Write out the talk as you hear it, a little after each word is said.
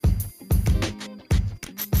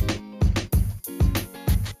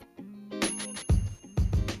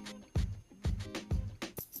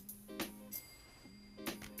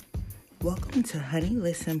Welcome to Honey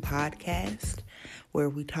Listen Podcast, where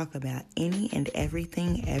we talk about any and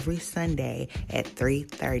everything every Sunday at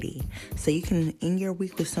 3:30. So you can end your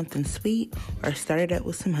week with something sweet or start it up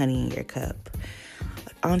with some honey in your cup.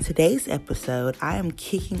 On today's episode, I am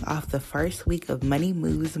kicking off the first week of Money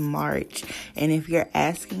Moves March. And if you're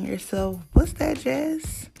asking yourself, what's that,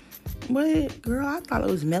 Jess? What? Girl, I thought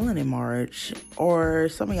it was Melanin March. Or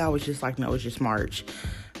some of y'all was just like, no, it's just March,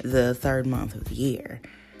 the third month of the year.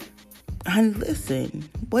 Honey, listen,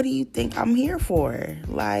 what do you think I'm here for?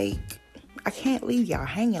 Like, I can't leave y'all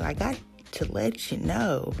hanging. I got to let you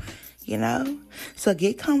know? So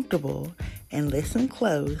get comfortable and listen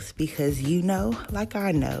close because you know, like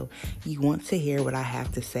I know, you want to hear what I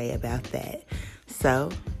have to say about that.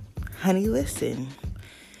 So, honey, listen.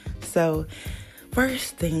 So,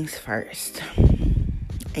 first things first.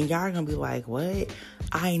 And y'all are going to be like, what?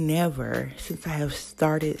 I never, since I have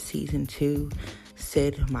started season 2,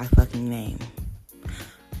 said my fucking name.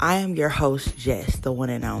 I am your host, Jess, the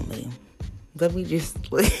one and only. Let me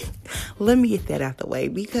get that out the way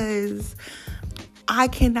because I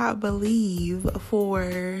cannot believe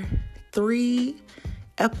for 3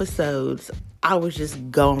 episodes I was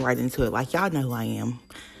just going right into it. Like, y'all know who I am.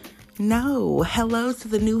 No, hello to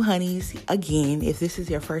the new honeys. Again, if this is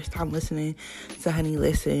your first time listening to Honey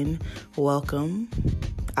Listen, welcome.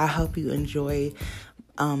 I hope you enjoy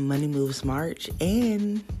Money Moves March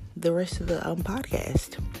and the rest of the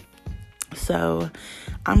podcast. So,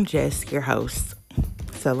 I'm Jess, your host.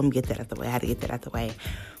 So, let me get that out the way. I had to get that out the way.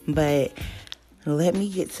 But let me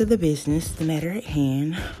get to the business, the matter at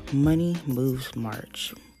hand. Money Moves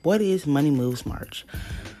March. What is Money Moves March?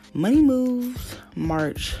 Money Moves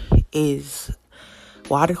March is,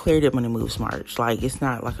 I declared it Money Moves March. Like, it's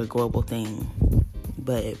not like a global thing,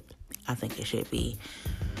 but I think it should be.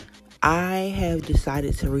 I have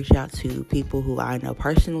decided to reach out to people who I know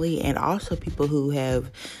personally and also people who have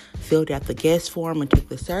filled out the guest form and took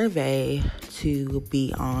the survey to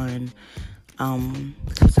be on,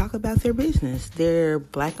 to talk about their business. They're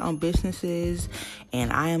Black-owned businesses,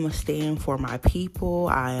 and I am a stand for my people.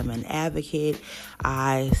 I am an advocate.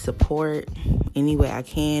 I support any way I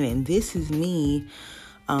can, and this is me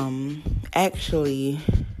actually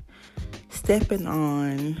stepping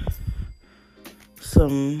on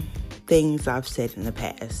some things I've said in the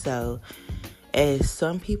past. So, as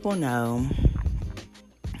some people know,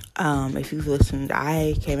 if you've listened,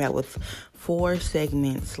 I came out with 4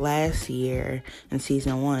 segments last year in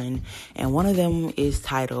season 1, and one of them is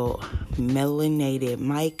titled Melanated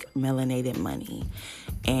Mike, Melanated Money,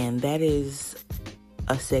 and that is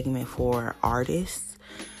a segment for artists,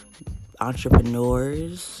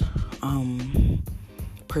 entrepreneurs,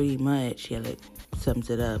 pretty much, that sums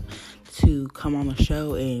it up, to come on the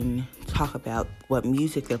show and talk about what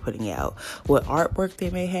music they're putting out, what artwork they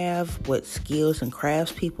may have, what skills and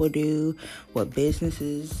crafts people do, what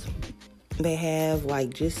businesses they have,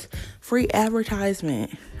 like just free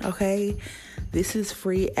advertisement, okay? This is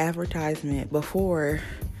free advertisement before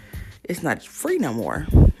it's not free no more,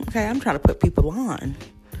 okay? I'm trying to put people on,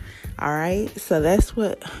 all right? So that's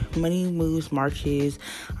what Money Moves March is.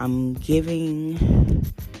 I'm giving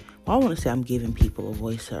people a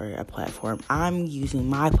voice or a platform. I'm using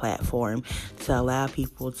my platform to allow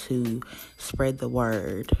people to spread the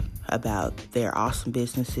word about their awesome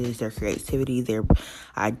businesses, their creativity, their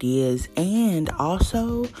ideas, and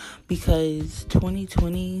also because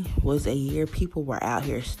 2020 was a year people were out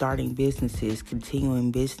here starting businesses,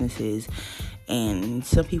 continuing businesses, and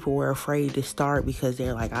some people were afraid to start because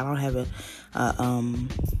they're like, I don't have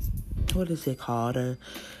what is it called,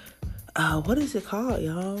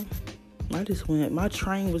 y'all? My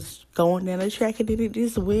train was going down the track and then it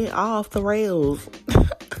just went off the rails.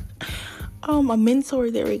 A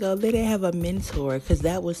mentor, there we go. They didn't have a mentor because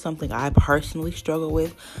that was something I personally struggled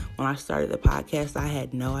with when I started the podcast. I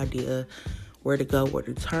had no idea where to go, where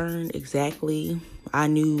to turn exactly. I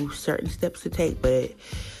knew certain steps to take, but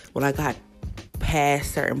when I got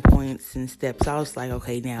past certain points and steps, I was like,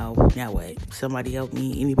 okay, now what? Somebody help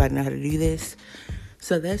me. Anybody know how to do this?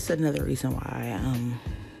 So that's another reason why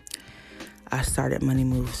I started Money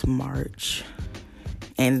Moves March.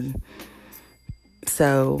 And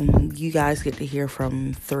so you guys get to hear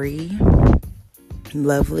from 3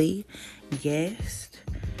 lovely guests.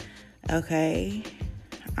 Okay.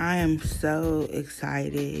 I am so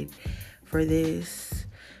excited for this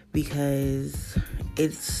because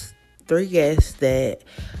it's 3 guests that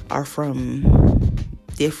are from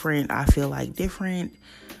different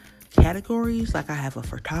categories. Like I have a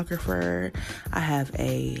photographer, I have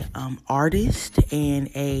a artist and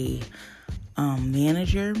a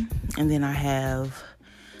manager, and then I have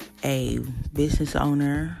a business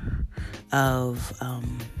owner of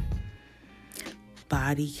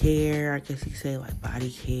body care. I guess you could say like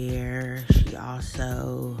body care. She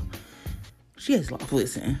has a lot.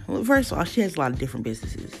 Listen, well, first of all, she has a lot of different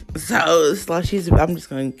businesses. So it's like I'm just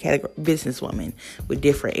going to categorize businesswoman with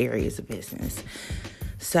different areas of business.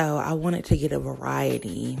 So I wanted to get a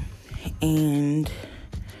variety, and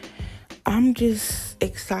I'm just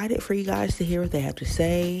excited for you guys to hear what they have to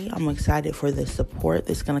say. I'm excited for the support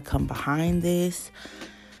that's going to come behind this.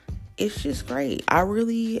 It's just great. I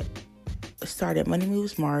really started Money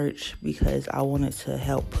Moves March because I wanted to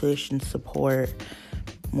help push and support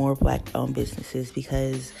more Black-owned businesses,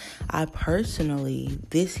 because I personally,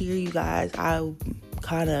 this year, you guys, I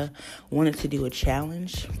kind of wanted to do a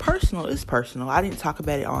challenge. It's personal. I didn't talk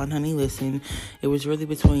about it on Honey Listen. It was really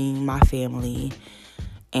between my family,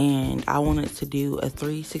 and I wanted to do a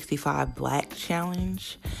 365 Black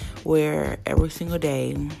challenge where every single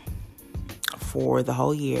day for the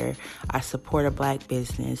whole year, I support a Black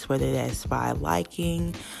business, whether that's by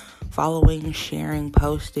liking, following, sharing,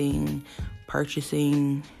 posting,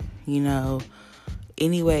 purchasing,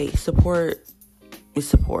 anyway, support is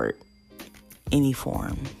support, any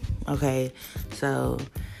form, okay? So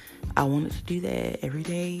I wanted to do that every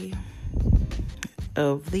day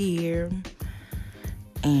of the year,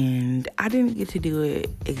 and I didn't get to do it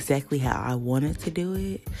exactly how I wanted to do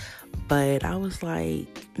it, but I was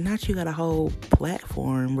like, not you got a whole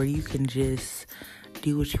platform where you can just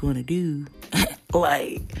do what you want to do,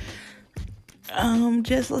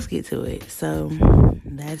 just let's get to it. So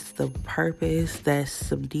that's the purpose. That's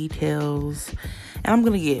some details. And I'm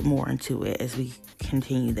going to get more into it as we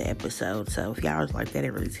continue the episode. So if y'all was like, that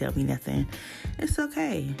didn't really tell me nothing, it's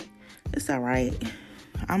okay. It's all right.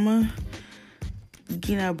 I'm going to,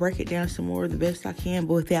 break it down some more the best I can,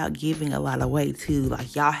 but without giving a lot away too.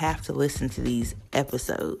 Like, y'all have to listen to these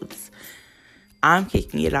episodes. I'm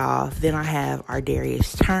kicking it off. Then I have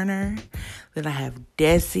Ardarius Turner. Then I have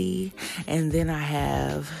Desi. And then I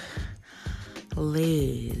have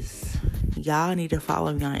Liz. Y'all need to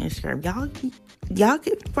follow me on Instagram. Y'all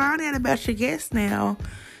can find out about your guests now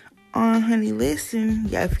on Honey Listen.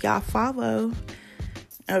 If y'all follow.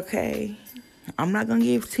 Okay. I'm not going to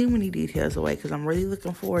give too many details away because I'm really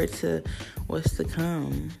looking forward to what's to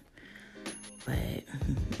come. But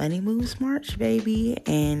Money Moves March, baby.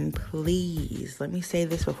 And please, let me say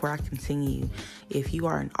this before I continue. If you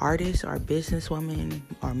are an artist or a businesswoman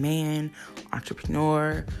or man,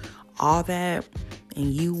 entrepreneur, all that,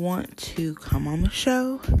 and you want to come on the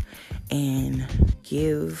show and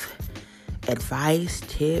give advice,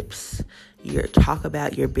 tips, talk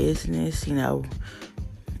about your business,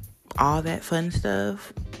 all that fun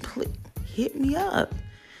stuff, please hit me up.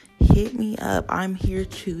 Hit me up. I'm here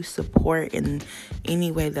to support in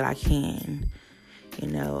any way that I can.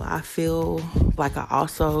 I feel like I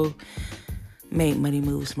also made Money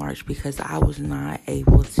Moves March because I was not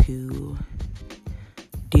able to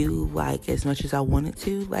do as much as I wanted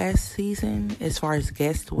to last season as far as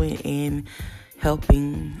guests went and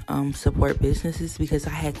helping support businesses, because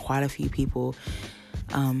I had quite a few people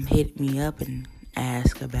hit me up and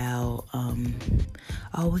ask about,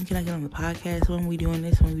 when can I get on the podcast? When are we doing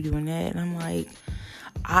this? When are we doing that? And I'm like,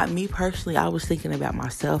 me personally, I was thinking about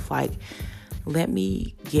myself, let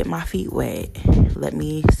me get my feet wet. Let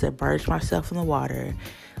me submerge myself in the water.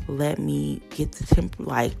 Let me get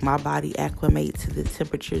my body acclimate to the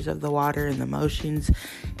temperatures of the water and the motions,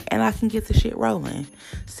 and I can get the shit rolling.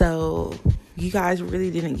 So you guys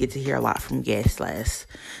really didn't get to hear a lot from guests last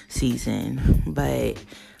season, but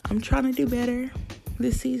I'm trying to do better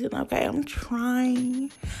this season, okay? I'm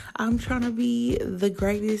trying to be the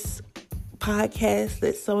greatest podcast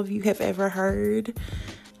that some of you have ever heard.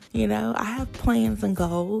 I have plans and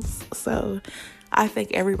goals, so I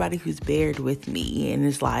thank everybody who's bared with me and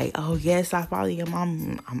is like, oh yes, I follow you,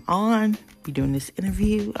 I'm on, be doing this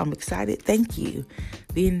interview, I'm excited, thank you.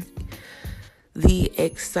 The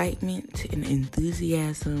excitement and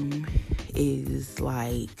enthusiasm is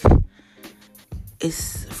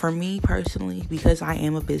it's for me personally, because I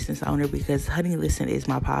am a business owner, because Honey Listen is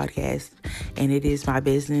my podcast and it is my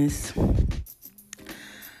business.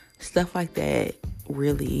 Stuff like that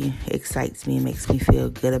really excites me and makes me feel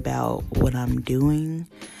good about what I'm doing,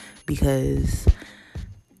 because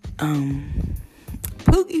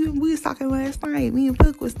Pook, even we was talking last night, me and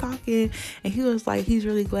Pook was talking, and he was like, he's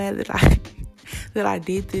really glad that I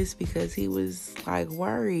did this, because he was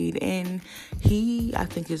worried, and I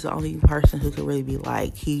think is the only person who could really be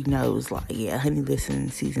he knows Honey Listen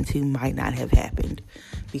season 2 might not have happened,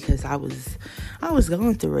 because I was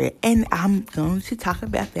going through it, and I'm going to talk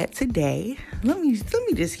about that today. Let me just, fuck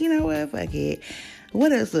it.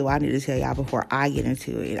 What else do I need to tell y'all before I get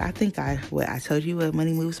into it? I think I told you what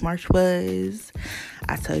Money Moves March was.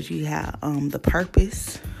 I told you how the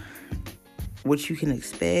purpose, what you can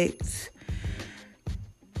expect.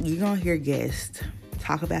 You're gonna hear guests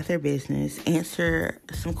talk about their business, answer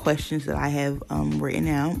some questions that I have written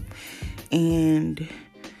out, and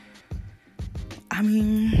I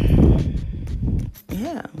mean,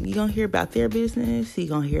 yeah, you're going to hear about their business. You're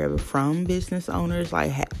going to hear from business owners,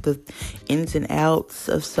 like the ins and outs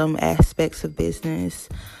of some aspects of business.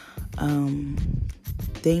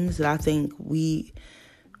 Things that I think we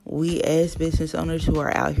as business owners who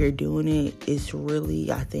are out here doing it is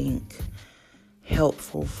really, I think,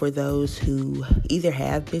 helpful for those who either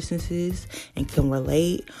have businesses and can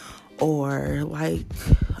relate, or like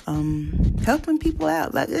helping people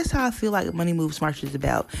out. Like, that's how I feel like Money Moves March is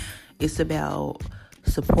about. It's about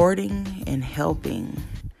supporting and helping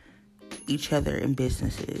each other in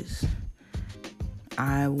businesses.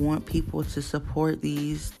 I want people to support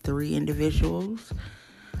these 3 individuals.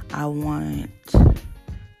 I want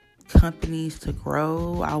companies to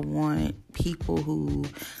grow. I want people who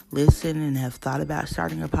listen and have thought about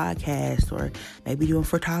starting a podcast, or maybe doing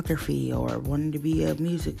photography, or wanting to be a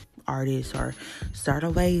music artist, or start a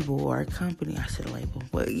label or a company. I said a label.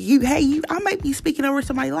 But I might be speaking over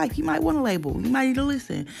somebody's life. You might want a label. You might need to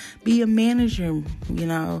listen. Be a manager,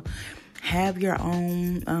 have your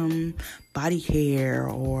own body care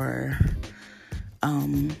or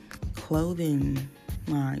clothing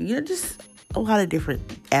line. Just a lot of different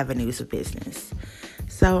avenues of business.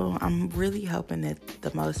 So I'm really hoping that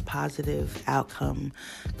the most positive outcome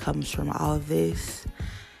comes from all of this.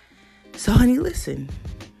 So, honey, listen.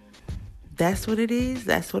 That's what it is.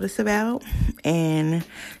 That's what it's about. And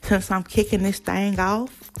since I'm kicking this thing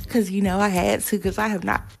off, because, I had to, because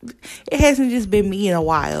it hasn't just been me in a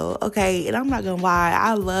while, okay? And I'm not going to lie,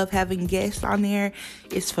 I love having guests on there.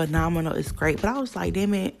 It's phenomenal. It's great. But I was like,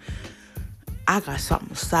 damn it, I got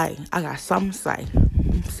something to say.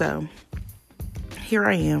 So here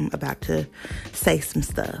I am about to say some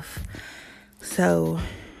stuff. So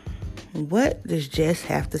what does Jess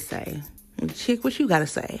have to say? Chick, what you got to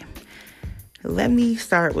say? Let me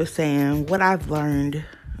start with saying what I've learned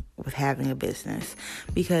with having a business,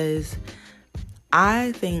 because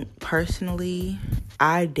I think personally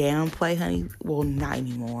I downplay Honey. Well, not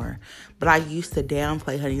anymore, but I used to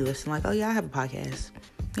downplay Honey Listen, like, oh yeah, I have a podcast.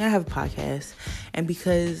 And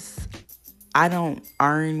because I don't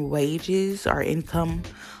earn wages or income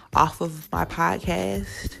off of my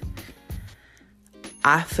podcast,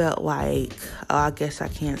 I felt like, I guess I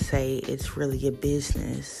can't say it's really a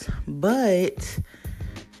business. But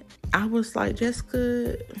I was like,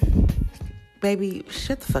 Jessica, baby,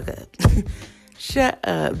 shut the fuck up. Shut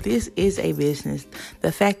up. This is a business.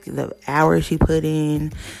 The fact that the hours you put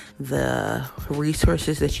in, the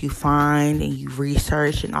resources that you find and you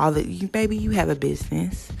research and all that, baby, you have a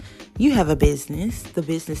business. You have a business. The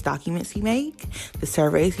business documents you make, the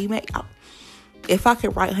surveys you make. Oh, if I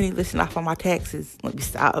could write Honey Listen off on my taxes, let me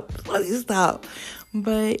stop.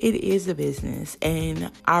 But it is a business, and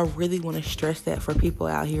I really want to stress that for people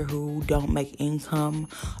out here who don't make income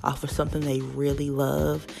off of something they really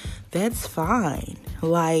love. That's fine.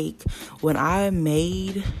 Like, when I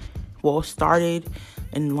started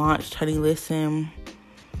and launched Honey Listen,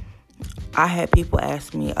 I had people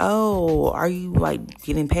ask me, oh, are you like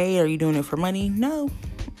getting paid? Are you doing it for money? No.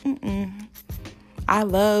 I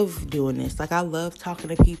love doing this. Like, I love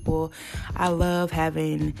talking to people. I love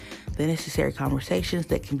having the necessary conversations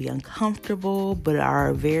that can be uncomfortable, but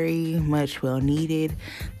are very much well needed.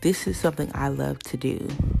 This is something I love to do.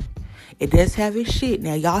 It does have its shit.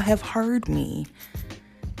 Now, y'all have heard me,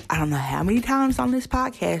 I don't know how many times on this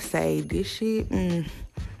podcast, say this shit,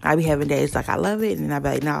 I be having days like I love it, and I be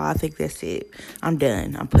like, no, I think that's it. I'm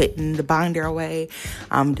done. I'm putting the binder away.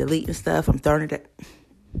 I'm deleting stuff. I'm throwing it.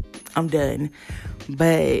 I'm done.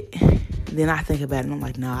 But then I think about it, and I'm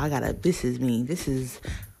like, no, this is me. This is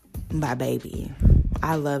my baby.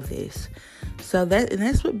 I love this. So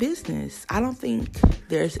that's what business. I don't think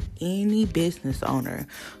there's any business owner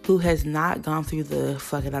who has not gone through the,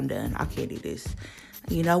 fuck it, I'm done. I can't do this.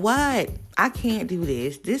 You know what? I can't do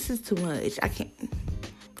this. This is too much. I can't.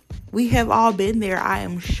 We have all been there, I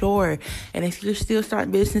am sure. And if you're still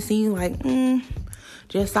starting business and you're like,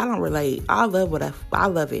 Just, I don't relate. I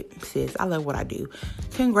love it, sis. I love what I do.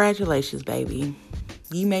 Congratulations, baby.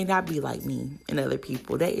 You may not be like me and other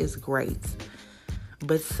people. That is great.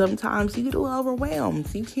 But sometimes you get a little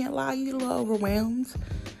overwhelmed. You can't lie, you get a little overwhelmed.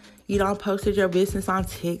 you don't posted your business on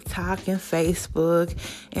TikTok and Facebook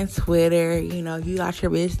and Twitter. You know, you got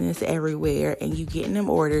your business everywhere and you getting them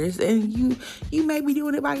orders, and you may be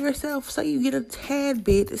doing it by yourself. So you get a tad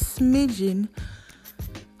bit, a smidgen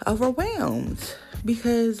overwhelmed,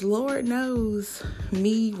 because Lord knows,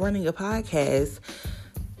 me running a podcast,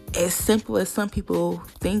 as simple as some people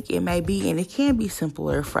think it may be, and it can be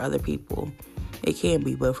simpler for other people. It can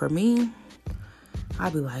be, but for me, I'll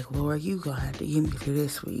be like, Lord, you gonna have to get me through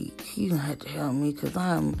this week. You gonna have to help me, because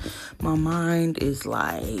my mind is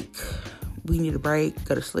like, we need a break,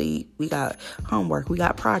 go to sleep. We got homework, we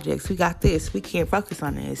got projects, we got this. We can't focus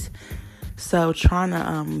on this. So trying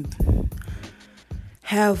to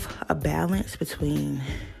have a balance between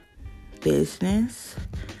business,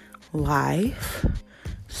 life,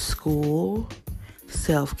 school,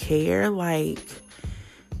 self-care, like,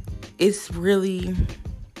 it's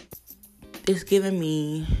giving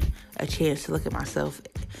me a chance to look at myself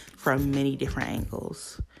from many different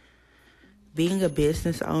angles. Being a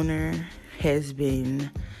business owner has been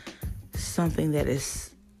something that is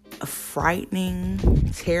frightening,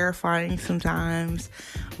 terrifying sometimes,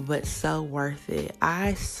 but so worth it.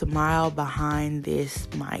 I smile behind this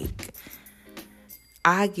mic.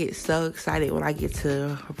 I get so excited when I get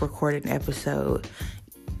to record an episode.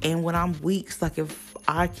 And when I'm weeks, like if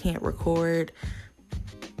I can't record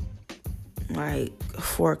like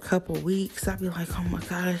for a couple weeks, I'll be like, oh my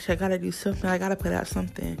gosh, I gotta do something. I gotta put out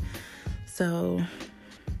something. So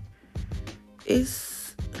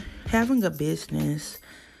it's having a business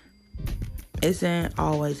isn't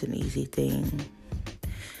always an easy thing.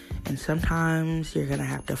 And sometimes you're gonna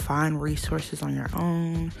have to find resources on your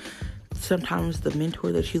own. Sometimes the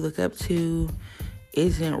mentor that you look up to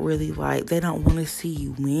isn't really like, they don't want to see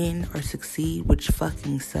you win or succeed, which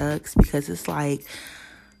fucking sucks, because it's like,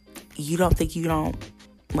 you don't think you don't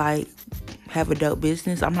like have a dope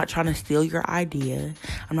business. I'm not trying to steal your idea.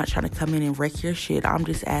 I'm not trying to come in and wreck your shit. I'm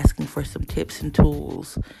just asking for some tips and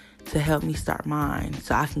tools to help me start mine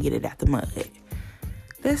so I can get it out the mud.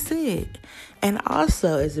 That's it. And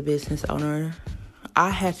also, as a business owner,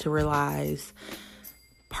 I had to realize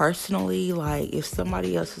personally, like, if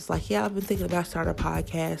somebody else is like, yeah, I've been thinking about starting a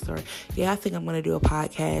podcast, or yeah, I think I'm going to do a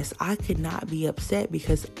podcast, I could not be upset,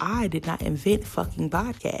 because I did not invent fucking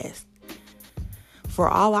podcasts. For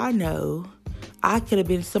all I know, I could have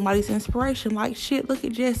been somebody's inspiration. Like, shit, look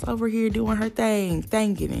at Jess over here doing her thing,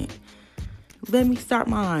 thanking it. Let me start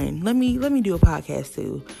mine. Let me do a podcast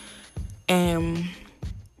too. And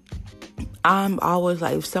I'm always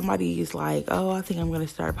like, if somebody is like, oh, I think I'm going to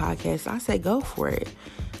start a podcast, I say, go for it.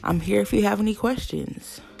 I'm here if you have any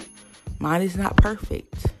questions. Mine is not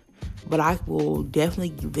perfect, but I will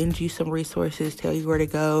definitely lend you some resources, tell you where to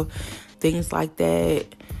go, things like that.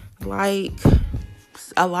 Like,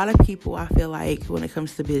 a lot of people, I feel like, when it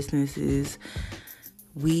comes to businesses,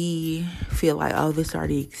 we feel like, oh, this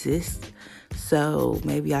already exists, so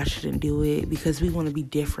maybe I shouldn't do it, because we want to be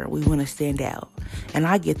different. We want to stand out. And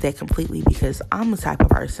I get that completely, because I'm the type of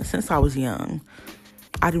person, since I was young,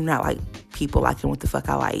 I do not like people liking what the fuck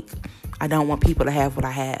I like. I don't want people to have what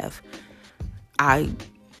I have. I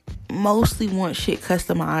mostly want shit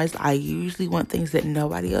customized. I usually want things that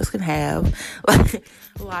nobody else can have.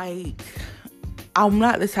 Like, I'm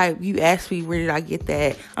not the type, you ask me where did I get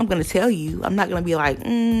that, I'm going to tell you. I'm not going to be like,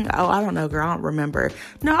 oh, I don't know, girl, I don't remember.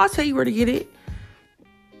 No, I'll tell you where to get it,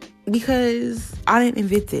 because I didn't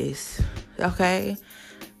invent this, okay?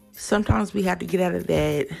 Sometimes we have to get out of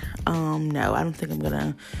that, no, I don't think I'm going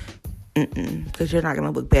to, because you're not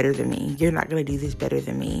going to look better than me. You're not going to do this better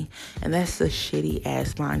than me. And that's a shitty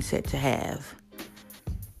ass mindset to have.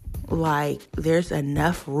 Like, there's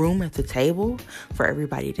enough room at the table for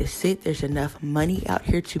everybody to sit. There's enough money out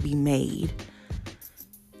here to be made.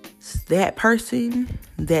 That person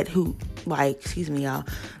that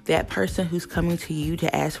person who's coming to you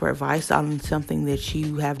to ask for advice on something that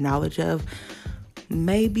you have knowledge of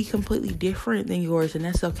may be completely different than yours, and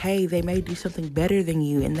that's okay. They may do something better than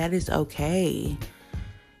you, and that is okay.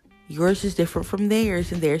 Yours is different from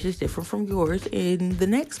theirs, and theirs is different from yours and the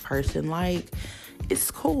next person. Like, it's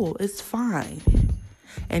cool. It's fine.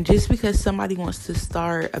 And just because somebody wants to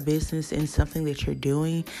start a business in something that you're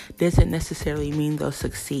doing doesn't necessarily mean they'll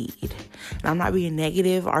succeed. And I'm not being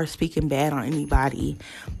negative or speaking bad on anybody,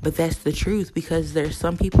 but that's the truth, because there's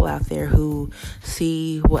some people out there who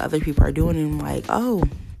see what other people are doing and like, oh,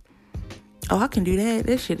 I can do that.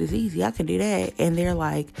 This shit is easy. I can do that. And they're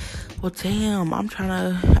like, well, damn, I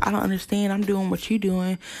don't understand. I'm doing what you're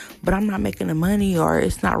doing, but I'm not making the money, or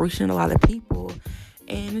it's not reaching a lot of people.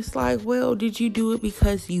 And it's like, well, did you do it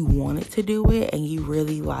because you wanted to do it and you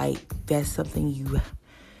really like, that's something you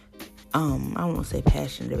I won't say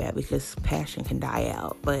passionate about, because passion can die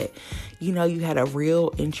out, but you had a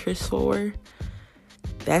real interest for.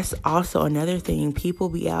 That's also another thing. People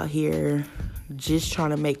be out here just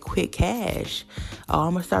trying to make quick cash. Oh,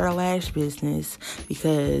 I'm gonna start a lash business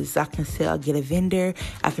because I can get a vendor,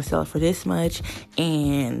 I can sell it for this much,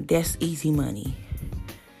 and that's easy money.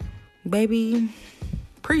 Baby,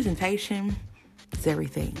 presentation is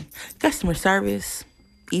everything. Customer service,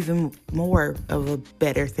 even more of a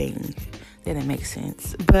better thing. That it makes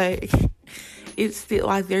sense. But it's still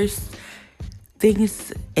like there's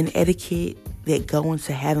things in etiquette that go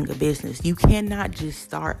into having a business. You cannot just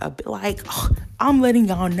start I'm letting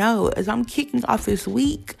y'all know, as I'm kicking off this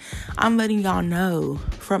week, I'm letting y'all know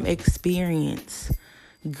from experience,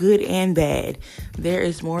 good and bad, there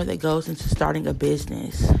is more that goes into starting a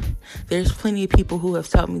business. There's plenty of people who have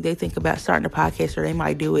told me they think about starting a podcast, or they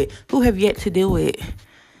might do it, who have yet to do it.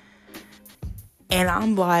 And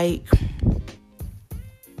I'm like,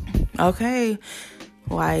 okay,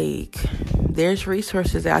 there's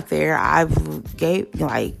resources out there. Here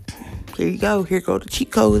you go. Here go the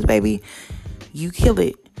cheat codes, baby. You kill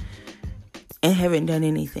it. And haven't done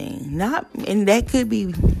anything. And that could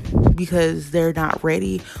be because they're not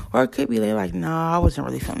ready. Or it could be they're like, no, I wasn't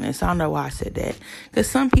really feeling this. I don't know why I said that. Because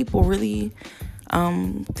some people really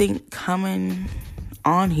think coming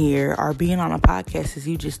on here or being on a podcast is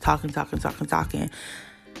you just talking.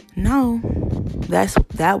 No,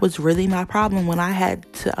 that was really my problem when I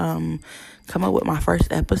had to come up with my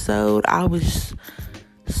first episode. I was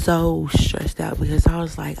so stressed out because I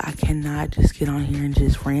was like, I cannot just get on here and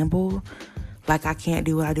just ramble. Like, I can't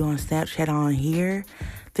do what I do on Snapchat on here.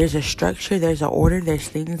 There's a structure, there's an order, there's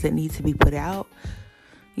things that need to be put out.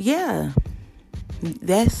 Yeah,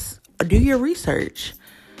 do your research.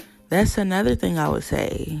 That's another thing I would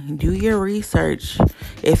say. Do your research.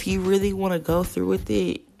 If you really want to go through with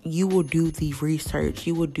it, you will do the research.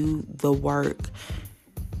 You will do the work.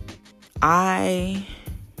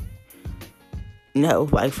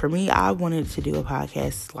 For me, I wanted to do a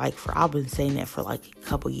podcast. I've been saying that for a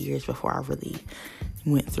couple years before I really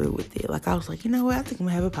went through with it. I was like, you know what? I think I'm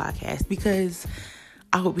going to have a podcast, because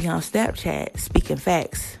I would be on Snapchat speaking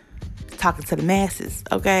facts, talking to the masses,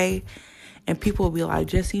 okay? And people will be like,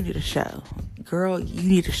 Jess, you need a show. Girl, you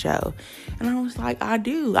need a show. And I was like, I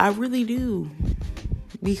do. I really do.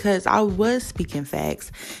 Because I was speaking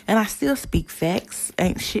facts. And I still speak facts.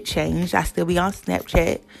 Ain't shit changed. I still be on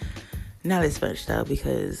Snapchat. Not as much, though,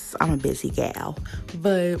 because I'm a busy gal.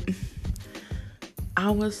 But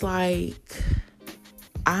I was like,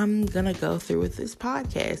 I'm going to go through with this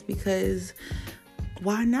podcast, because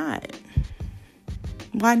why not?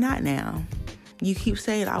 Why not now? You keep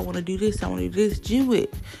saying, I want to do this, I want to do this. Do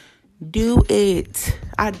it. Do it.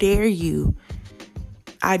 I dare you.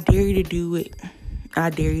 I dare you to do it. I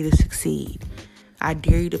dare you to succeed. I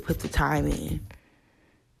dare you to put the time in.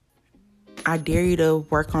 I dare you to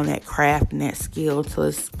work on that craft and that skill until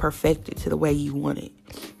it's perfected to the way you want it.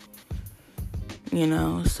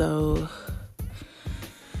 So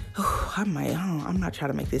I'm not trying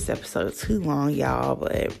to make this episode too long, y'all,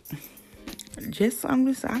 but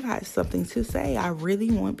I got something to say. I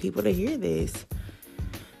really want people to hear this.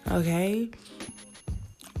 Okay?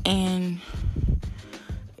 And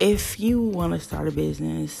if you want to start a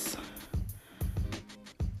business,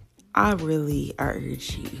 I really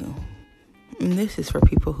urge you, and this is for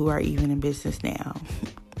people who are even in business now,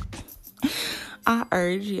 I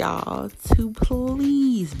urge y'all to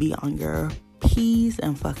please be on your P's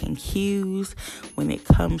and fucking Q's when it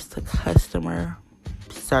comes to customer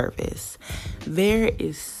service. There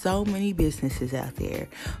is so many businesses out there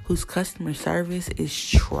whose customer service is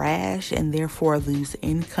trash and therefore lose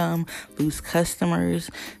income, lose customers.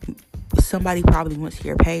 Somebody probably went to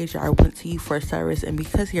your page or went to you for a service, and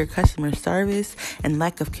because of your customer service and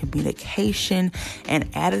lack of communication and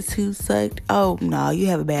attitude sucked, oh no, you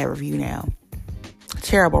have a bad review now.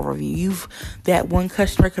 Terrible review. That one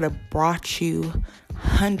customer could have brought you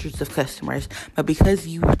hundreds of customers, but because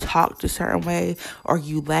you talked a certain way, or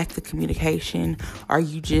you lacked the communication, or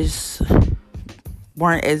you just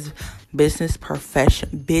weren't as business professional.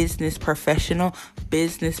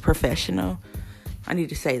 I need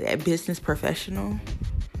to say that, business professional,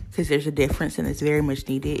 because there's a difference and it's very much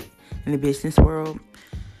needed in the business world.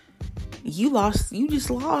 You just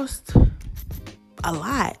lost a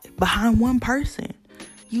lot behind one person.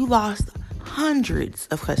 You lost hundreds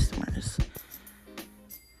of customers.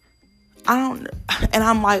 I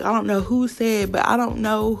don't know who said, but I don't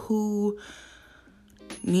know who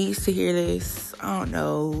needs to hear this. I don't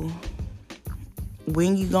know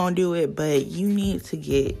when you gonna do it, but you need to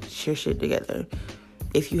get your shit together.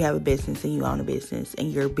 if you have a business and you own a business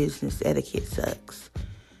and your business etiquette sucks.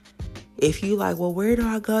 If you like, well, where do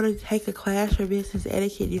I go to take a class for business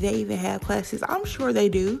etiquette? Do they even have classes? I'm sure they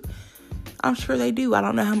do. I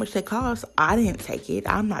don't know how much they cost. I didn't take it.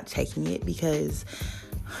 I'm not taking it because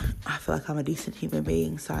I feel like I'm a decent human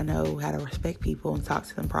being, so I know how to respect people and talk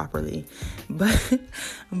to them properly.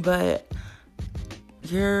 But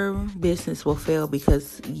your business will fail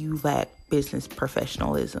because you lack business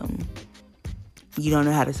professionalism. You don't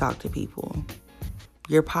know how to talk to people.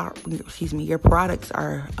 Your products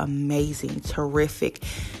are amazing, terrific.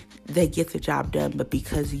 They get the job done, but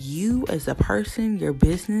because you as a person, your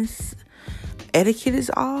business etiquette is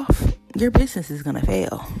off, your business is gonna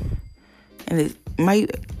fail. And it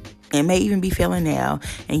may even be failing now.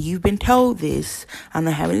 And you've been told this, I don't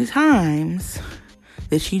know how many times,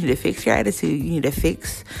 that you need to fix your attitude. You need to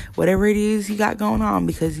fix whatever it is you got going on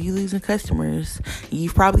because you losing customers.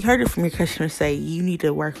 You've probably heard it from your customers say, you need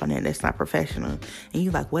to work on it. That's not professional. And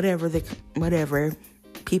you like, whatever.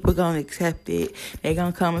 People gonna accept it. They're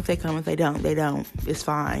gonna come. If they come, if they don't, they don't. It's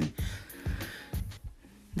fine.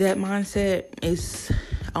 That mindset is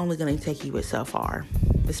only going to take you so far,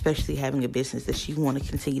 especially having a business that you want to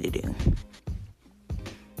continue to do.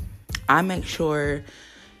 I make sure,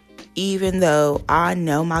 even though I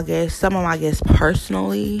know some of my guests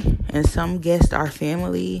personally, and some guests are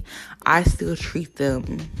family, I still treat them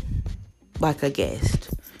like a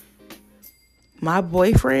guest. My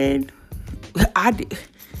boyfriend,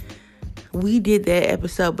 we did that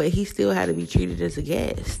episode, but he still had to be treated as a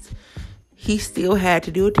guest. He still had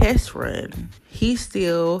to do a test run. He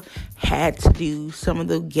still had to do some of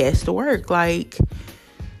the guest work. Like,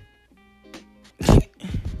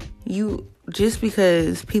 just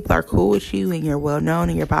because people are cool with you and you're well known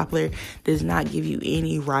and you're popular does not give you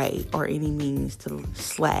any right or any means to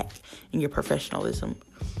slack in your professionalism.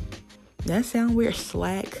 That sound weird?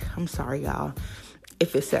 Slack? I'm sorry, y'all,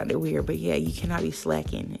 if it sounded weird. But yeah, you cannot be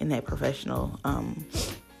slacking in that professional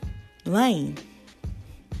lane.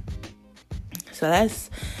 So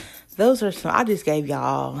those are some, I just gave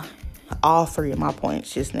y'all all three of my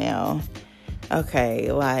points just now.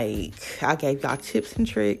 Okay, like, I gave y'all tips and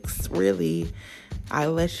tricks, really. I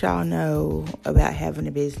let y'all know about having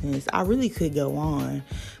a business. I really could go on,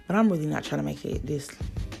 but I'm really not trying to make it this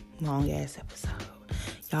long-ass episode.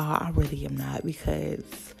 Y'all, I really am not,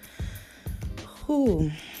 because,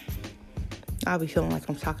 I'll be feeling like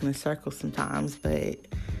I'm talking in circles sometimes, but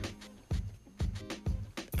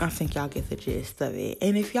I think y'all get the gist of it.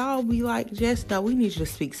 And if y'all be like, Jess, no, we need you to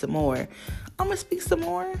speak some more, I'm going to speak some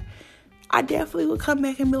more. I definitely would come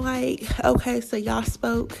back and be like, okay, so y'all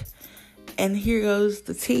spoke, and here goes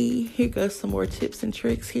the tea. Here goes some more tips and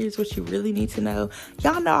tricks. Here's what you really need to know.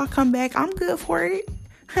 Y'all know I'll come back. I'm good for it.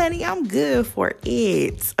 Honey, I'm good for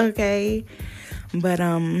it. Okay? But,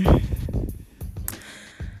 the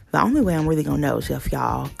only way I'm really going to know is if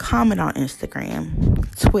y'all comment on Instagram,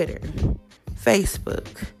 Twitter, Facebook.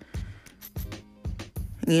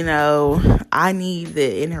 You know, I need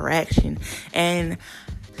the interaction. And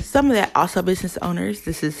some of that also business owners,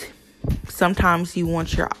 this is sometimes you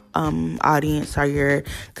want your audience or your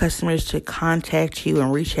customers to contact you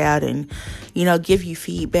and reach out and, you know, give you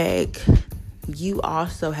feedback. You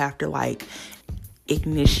also have to like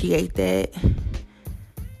initiate that.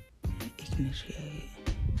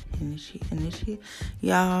 Initiate.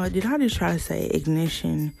 Y'all, did I just try to say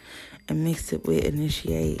ignition and mix it with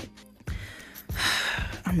initiate?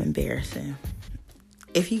 I'm embarrassing.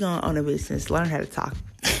 If you're going to own a business, learn how to talk.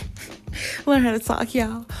 Learn how to talk,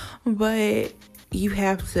 y'all. But you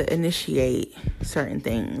have to initiate certain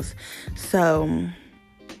things. So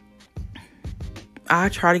I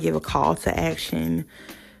try to give a call to action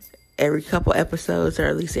every couple episodes, or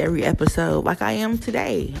at least every episode, like I am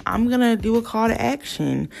today. I'm going to do a call to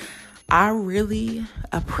action. I really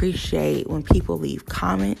appreciate when people leave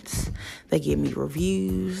comments. They give me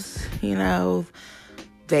reviews, you know.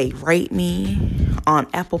 They rate me on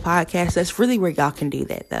Apple Podcasts. That's really where y'all can do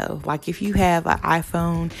that, though. Like, if you have an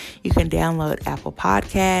iPhone, you can download Apple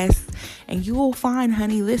Podcasts, and you will find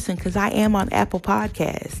Honey Listen, because I am on Apple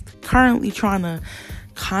Podcasts. Currently trying to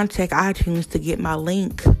contact iTunes to get my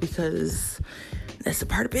link, because that's a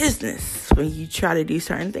part of business. When you try to do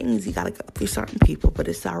certain things, you got to go through certain people, but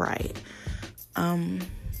it's all right.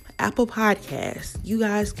 Apple Podcasts, you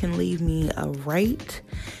guys can leave me a rate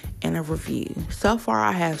and a review. So far,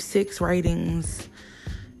 I have 6 ratings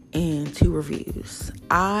and 2 reviews.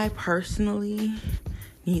 I personally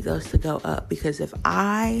need those to go up, because if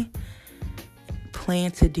I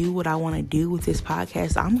plan to do what I want to do with this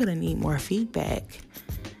podcast, I'm going to need more feedback.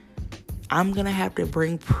 I'm going to have to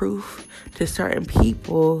bring proof to certain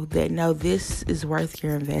people that no, this is worth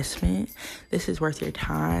your investment. This is worth your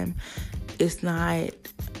time. It's not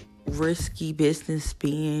risky business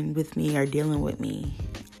being with me or dealing with me.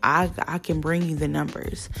 I can bring you the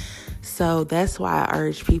numbers. So that's why I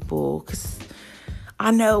urge people, because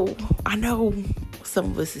I know some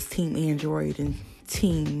of us is team Android and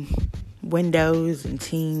team Windows and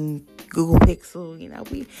team Google Pixel. You know,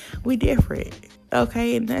 we different.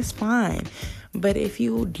 Okay, and that's fine. But if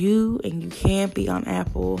you do and you can't be on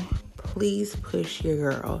Apple, please push your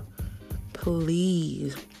girl.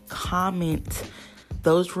 Please comment.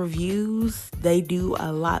 Those reviews, they do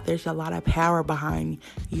a lot. There's a lot of power behind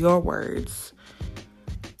your words.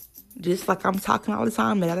 Just like I'm talking all the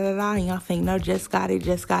time, and y'all think, no, just got it.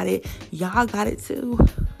 Y'all got it too.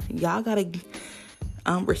 Y'all got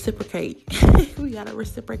to reciprocate. We got to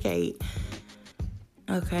reciprocate.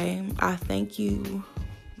 Okay, I thank you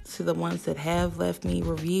to the ones that have left me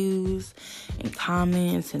reviews and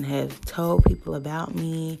comments and have told people about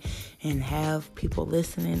me and have people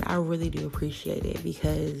listening. I really do appreciate it,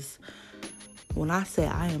 because when I say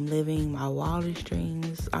I am living my wildest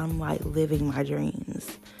dreams, I'm like living my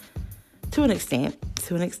dreams to an extent.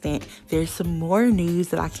 There's some more news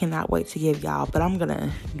that I cannot wait to give y'all, but I'm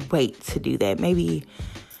gonna wait to do that maybe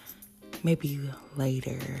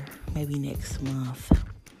later, maybe next month.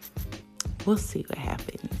 We'll see what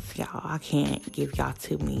happens, y'all. I can't give y'all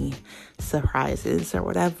too many surprises or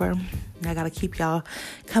whatever. I gotta keep y'all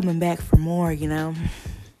coming back for more, you know.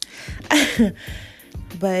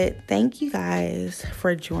 But thank you guys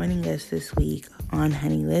for joining us this week on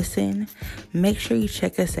Honey Listen. Make sure you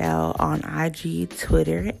check us out on IG,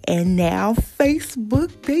 Twitter, and now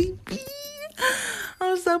Facebook, baby.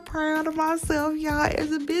 I'm so proud of myself, y'all.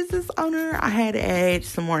 As a business owner, I had to add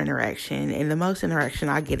some more interaction, and the most interaction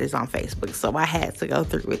I get is on Facebook, so I had to go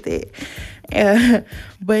through with it.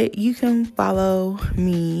 But you can follow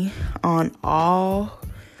me on all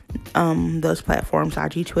those platforms,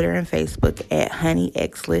 IG, Twitter, and Facebook, at Honey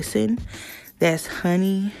X Listen. That's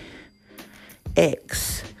Honey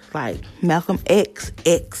X, like Malcolm X,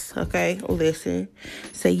 okay? Listen.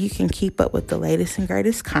 So you can keep up with the latest and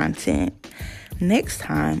greatest content. Next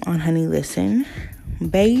time on Honey Listen,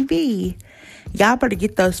 baby, y'all better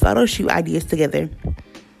get those photo shoot ideas together.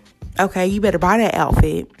 Okay, you better buy that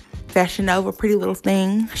outfit. Fashion Nova, Pretty Little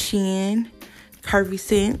Thing, Shein, Curvy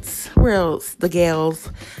Sense, where else? The gals,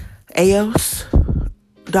 Eos,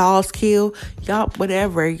 Dolls Kill, y'all,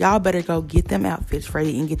 whatever. Y'all better go get them outfits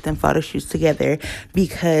ready and get them photo shoots together,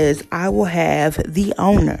 because I will have the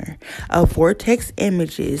owner of Vortex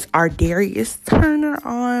Images, our Darius Turner,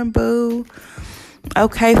 on, boo.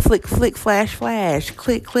 Okay, flick, flash,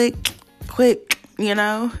 click, you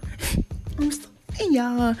know. I'm sorry,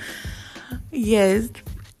 y'all. Yes,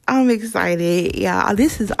 I'm excited. Yeah,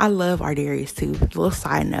 I love Ardarius too. Little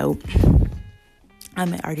side note. I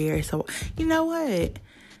met Ardarius, so you know what?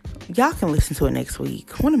 Y'all can listen to it next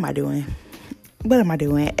week. What am I doing?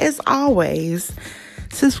 As always,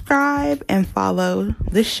 subscribe and follow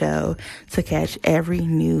the show to catch every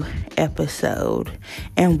new episode.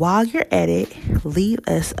 And while you're at it, leave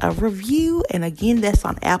us a review. And again, that's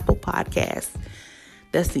on Apple Podcasts.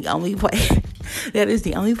 That's the only place. That is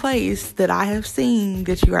the only place that I have seen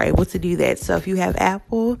that you are able to do that. So if you have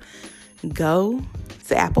Apple, go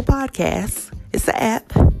to Apple Podcasts. It's the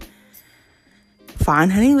app.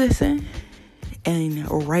 Find Honey Listen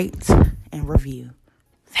and rate and review.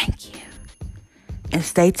 Thank you. And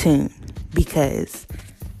stay tuned, because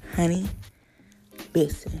Honey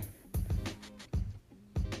Listen.